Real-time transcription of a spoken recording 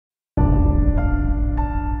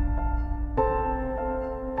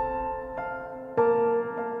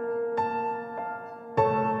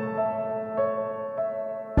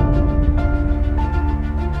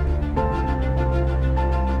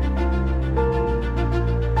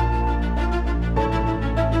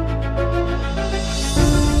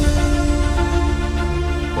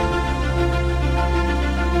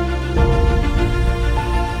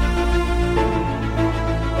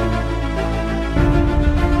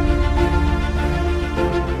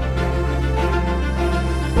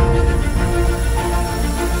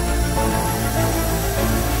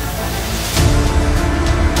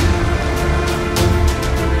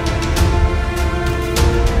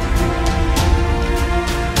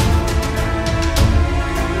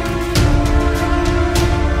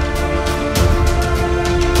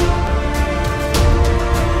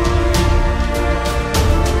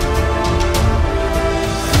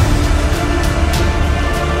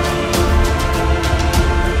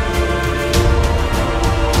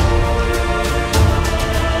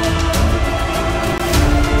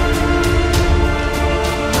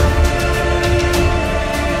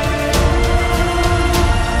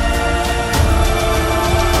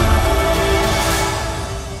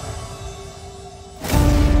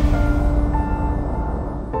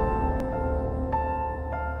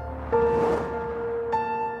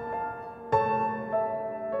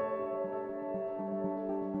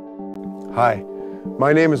Hi,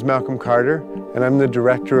 my name is Malcom and I'm the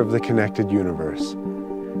director of The Connected Universe.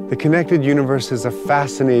 The Connected Universe is a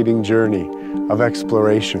fascinating journey of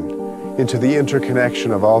exploration into the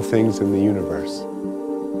interconnection of all things in the universe.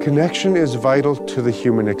 Connection is vital to the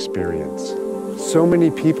human experience. So many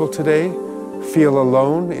people today feel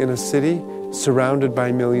alone in a city surrounded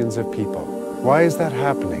by millions of people. Why is that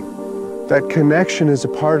happening? That connection is a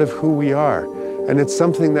part of who we are, and it's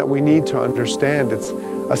something that we need to understand. It's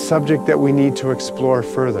a subject that we need to explore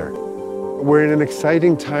further. We're in an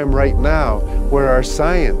exciting time right now where our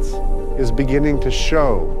science is beginning to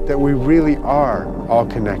show that we really are all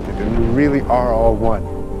connected and we really are all one.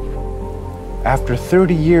 After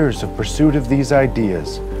 30 years of pursuit of these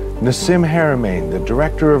ideas, Nassim Haramein, the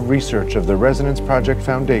Director of Research of the Resonance Project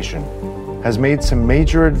Foundation, has made some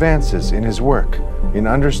major advances in his work in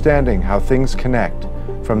understanding how things connect,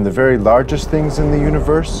 from the very largest things in the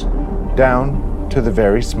universe down to the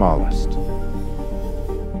very smallest.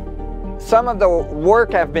 Some of the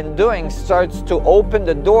work I've been doing starts to open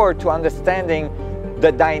the door to understanding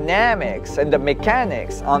the dynamics and the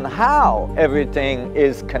mechanics on how everything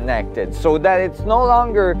is connected, so that it's no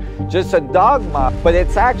longer just a dogma, but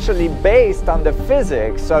it's actually based on the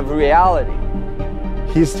physics of reality.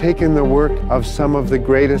 He's taken the work of some of the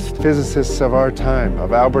greatest physicists of our time,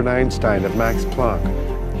 of Albert Einstein, of Max Planck.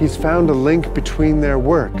 He's found a link between their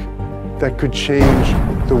work that could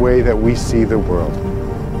change the way that we see the world.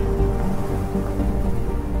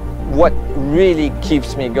 What really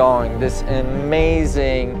keeps me going, this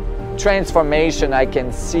amazing transformation I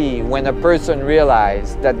can see when a person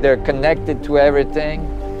realizes that they're connected to everything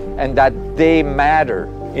and that they matter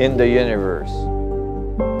in the universe.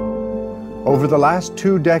 Over the last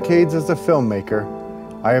 2 decades as a filmmaker,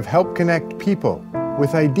 I have helped connect people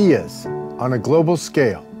with ideas on a global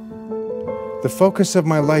scale. The focus of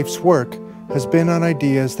my life's work has been on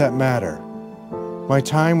ideas that matter. My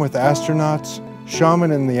time with astronauts,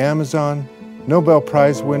 shamans in the Amazon, Nobel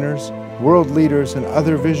Prize winners, world leaders, and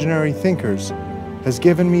other visionary thinkers has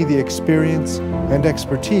given me the experience and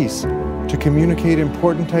expertise to communicate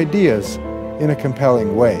important ideas in a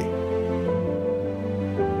compelling way.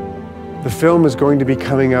 The film is going to be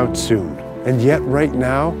coming out soon, and yet right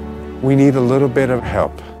now we need a little bit of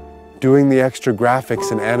help doing the extra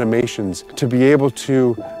graphics and animations to be able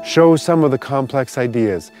to show some of the complex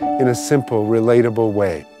ideas in a simple, relatable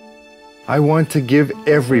way. I want to give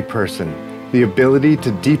every person the ability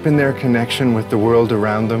to deepen their connection with the world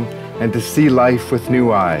around them and to see life with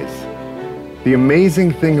new eyes. The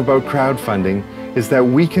amazing thing about crowdfunding is that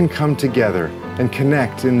we can come together and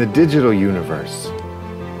connect in the digital universe.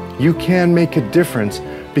 You can make a difference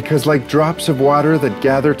because, like drops of water that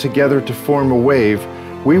gather together to form a wave,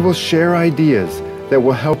 we will share ideas that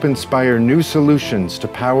will help inspire new solutions to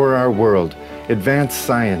power our world, advance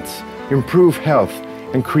science, improve health,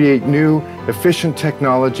 and create new, efficient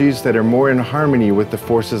technologies that are more in harmony with the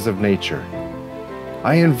forces of nature.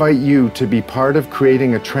 I invite you to be part of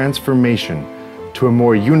creating a transformation to a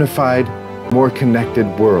more unified, more connected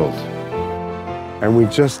world. And we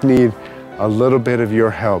just need a little bit of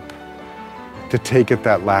your help to take it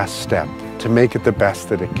that last step, to make it the best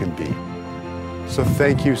that it can be. So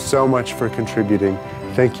thank you so much for contributing.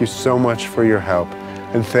 Thank you so much for your help.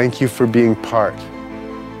 And thank you for being part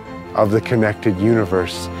of the Connected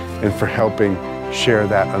Universe and for helping share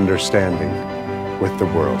that understanding with the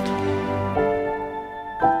world.